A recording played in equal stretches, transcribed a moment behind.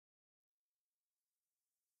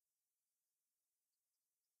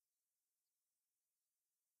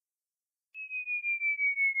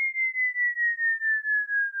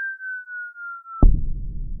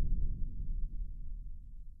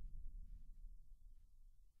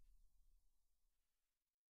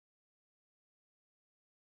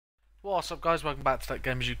What's up guys, welcome back to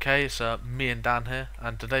TechGamersUK. It's me and Dan here,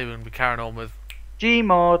 and today we're going to be carrying on with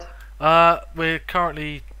Gmod. we're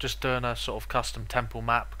currently just doing a sort of custom temple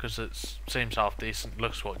map because it seems half decent,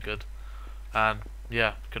 looks quite good, and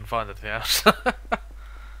yeah, couldn't find anything else.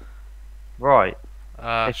 Right.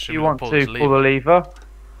 If should you we want pull to this pull the lever,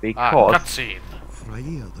 because cutscene.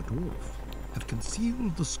 Freya the dwarf had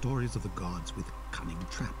concealed the stories of the gods with cunning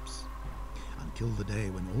traps, until the day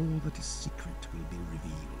when all that is secret will be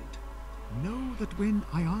revealed. Know that when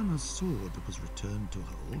Ayana's sword was returned to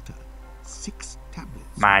her altar, 6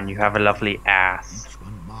 tablets. man, you have a lovely ass. Each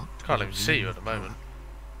one marked Can't with even a see rune you of at the moment. power.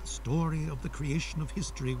 The story of the creation of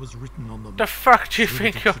history was written on them. The fuck do you so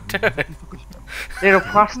think that you're it should never doing? be forgotten. Little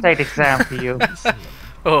prostate exam for you.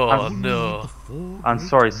 Oh Only no. the 4 I'm great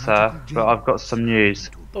sorry, sir, magical but I've got some news.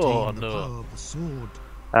 to Oh, obtain the no. power of the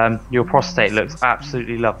sword. Your prostate looks Must be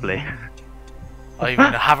absolutely lovely. united. I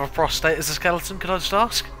even have a prostate as a skeleton, could I just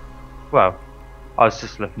ask? Well, I was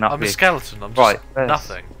just looking up I'm a here. skeleton, I'm just Right, let's-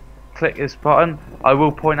 nothing. Click this button. I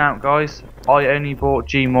will point out, guys, I only bought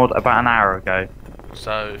Gmod about an hour ago.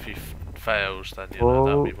 So if he fails, then you know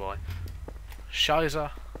that'll be why.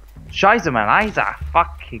 Shiza. Scheiße, man, Isa,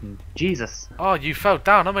 fucking Jesus. Oh, you fell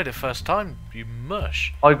down. I made it first time. You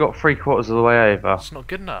mush. I got 3/4 of the way over. That's not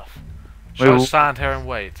good enough. Should I We'll- stand here and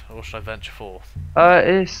wait, or should I venture forth?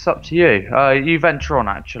 It's up to you. You venture on,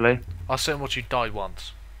 actually. I'll sit and watch you die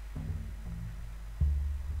once.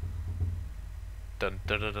 Dun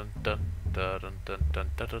dun dun dun dun dun dun dun dun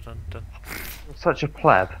dun dun dun. Such a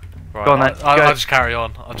pleb. Right, Go on then, I'll go. just carry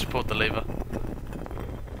on. I'll just pull the lever.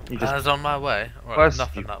 You just As on my way. Right, Where's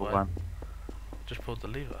nothing you that for way. one? Just pulled the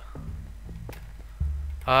lever.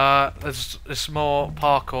 There's more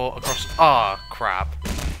parkour across. Ah, crap.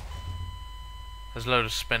 There's a load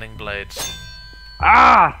of spinning blades.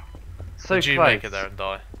 Ah! So Did you close. make it there and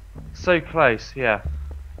die? So close, yeah.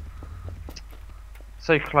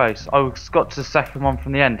 So close. I got to the second one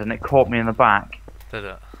from the end and it caught me in the back. Did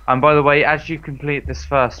it? And by the way, as you complete this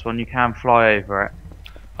first one, you can fly over it.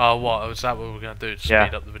 Oh, what? Was that what we're going to do to Yeah.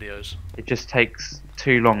 speed up the videos? It just takes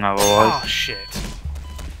too long otherwise. Oh, shit.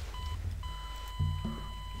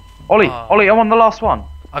 Ollie, Ah. Ollie, I'm on the last one.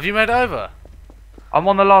 Have you made it over? I'm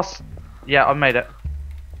on the last... Yeah, I made it.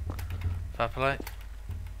 Fair play.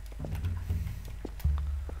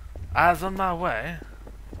 As on my way.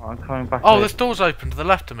 I'm coming back. Oh, over. this door's open to the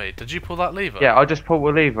left of me. Did you pull that lever? Yeah, I just pulled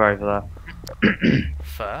the lever over there.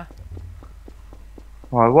 Fair.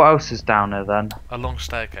 Right, what else is down there then? A long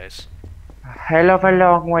staircase. A hell of a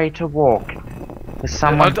long way to walk. There's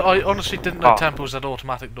someone... I honestly didn't know Oh. temples had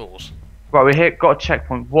automatic doors. Right, we here got a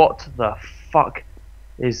checkpoint. What the fuck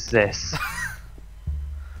is this?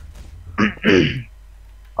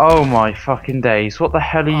 Oh my fucking days! What the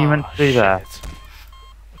hell are you meant to do there? Shit.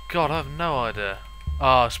 God, I have no idea.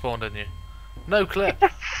 Ah, I spawned in you. No clip. Get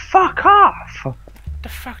the fuck off! The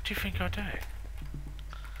fuck do you think I'm doing?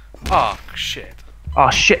 Ah, shit. Oh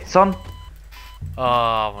shit, son!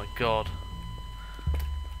 Oh my god.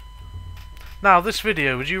 Now, this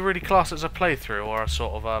video, would you really class it as a playthrough or a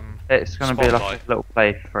sort of It's gonna be like Spotlight. a little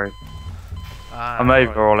playthrough. Ah, I'm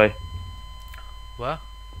over, Ollie. Where?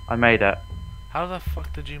 I made it How the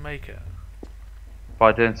fuck did you make it?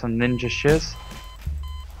 by doing some ninja shiz.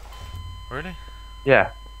 Really?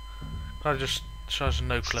 Yeah, Can I just show us a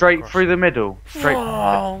no clip straight across? through the middle. Straight.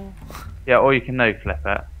 Whoa. Yeah, or you can no flip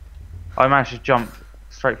it. I managed to jump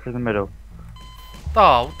straight through the middle.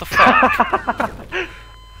 Oh, what the fuck?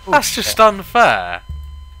 That's just unfair.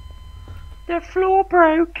 The floor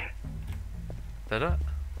broke. Did it?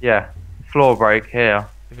 Yeah, floor break here.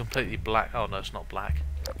 They're completely black. Oh no, it's not black.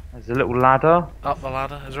 There's a little ladder. Up the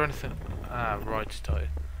ladder. Is there anything? Ah, right, tight.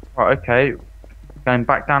 Right, okay. Going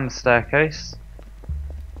back down the staircase.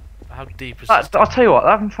 How deep is this? I'll tell you what,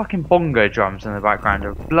 having fucking bongo drums in the background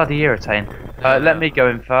are bloody irritating. Yeah, Let yeah. me go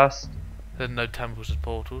in first. There's no temples and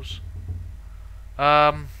portals.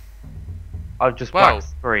 I've just Well. black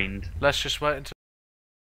screened. Let's just wait until.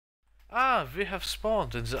 Ah, we have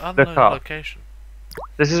spawned in the unknown up. location.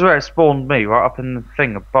 This is where it spawned me, right up in the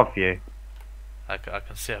thing above you. I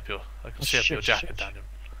can see up your. I can Oh, see up shit, your jacket, shit, Daniel.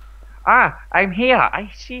 Ah, I'm here.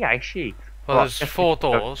 I see. Well, Right, there's let's 4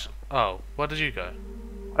 go. doors. Oh, where did you go?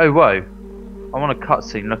 Oh, whoa. I'm on a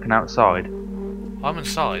cutscene looking outside. I'm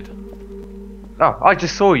inside. Oh, I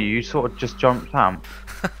just saw you. You sort of just jumped out.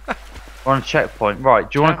 We're on a checkpoint. Right,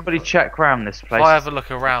 do you want to quickly check around this place? If I have a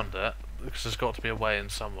look around it, because there's got to be a way in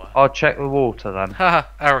somewhere. I'll check the water then. Haha,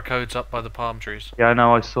 error code's up by the palm trees. Yeah, I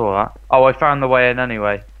know, I saw that. Oh, I found the way in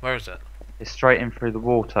anyway. Where is it? It's straight in through the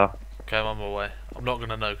water. Okay, I'm on my way. I'm not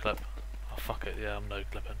gonna no clip. Oh fuck it, yeah, I'm no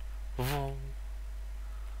clipping.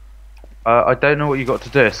 I don't know what you got to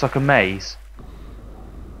do. It's like a maze.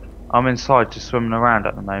 I'm inside just swimming around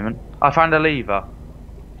at the moment. I found a lever.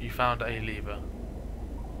 You found a lever.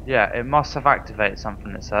 Yeah, it must have activated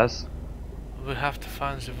something, it says. We have to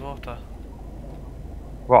find the water.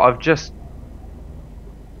 Right, I've just...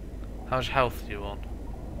 How much health are you on?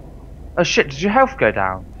 Oh shit, did your health go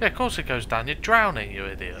down? Yeah, of course it goes down. You're drowning, you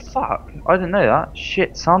idiot. Fuck, I didn't know that.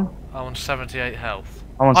 Shit, son. I'm on 78 health.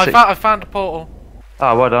 I'm on I found a portal.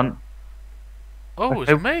 Oh, well done. Oh,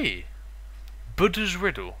 Okay. it's me. Buddha's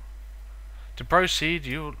Riddle. To proceed,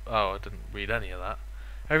 you... Oh, I didn't read any of that.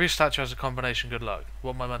 Every statue has a combination. Good luck.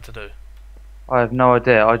 What am I meant to do? I have no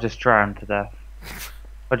idea. I just drowned to death.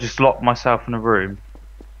 I just locked myself in a room.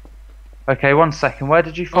 Okay, 1 second. Where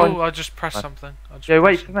did you find... Oh, I just pressed something. Yeah,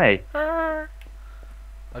 wait for me.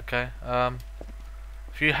 Okay,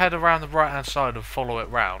 if you head around the right hand side and follow it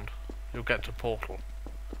round, you'll get to portal.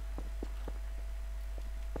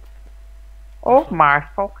 Oh my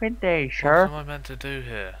fucking day, What sir. am I meant to do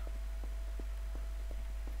here?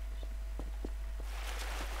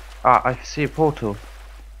 Ah, I see a portal.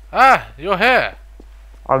 Ah, you're here!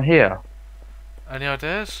 I'm here. Any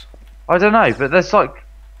ideas? I don't know, but there's like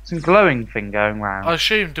some glowing thing going round. I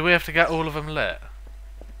assume, do we have to get all of them lit?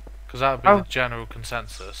 Because that would be Oh. the general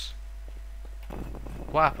consensus.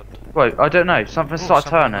 What happened? Wait, I don't know. Something started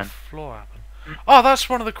something on turning. the floor happened. Oh, that's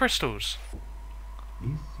one of the crystals!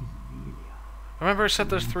 This is Velia, Remember it said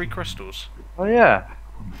there's 3 crystals? Oh yeah.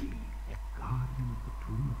 guardian of the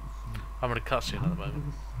tomb of the soul. I'm in a cutscene at the There moment.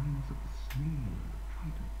 were signs of the snail and the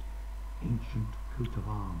trident, ancient coat of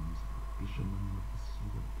arms of the fisherman of the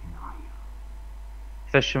sea of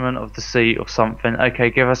Pinaya. Fisherman of the sea or something. Okay,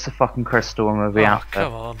 give us the fucking crystal and we'll be Oh, out there.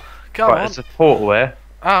 come on. Come Right, on! there's a portal here.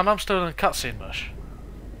 Ah, and I'm still in a cutscene, mush.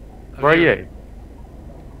 Where are you?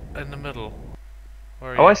 In the middle.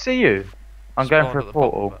 Where are Oh, you? I see you. I'm going Spawned for at a the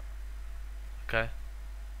bottom portal. of it. Okay.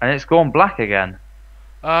 And it's gone black again.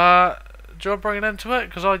 Do you want to bring an end to it?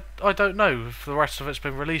 Because I don't know if the rest of it's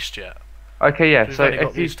been released yet. Okay, yeah, We've so only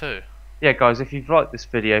got if you... these 2. Yeah, guys, if you've liked this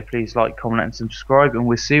video, please like, comment, and subscribe, and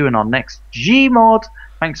we'll see you in our next Gmod.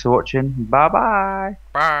 Thanks for watching. Bye-bye.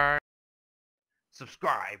 Bye.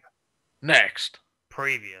 Subscribe. Next.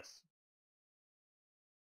 Previous.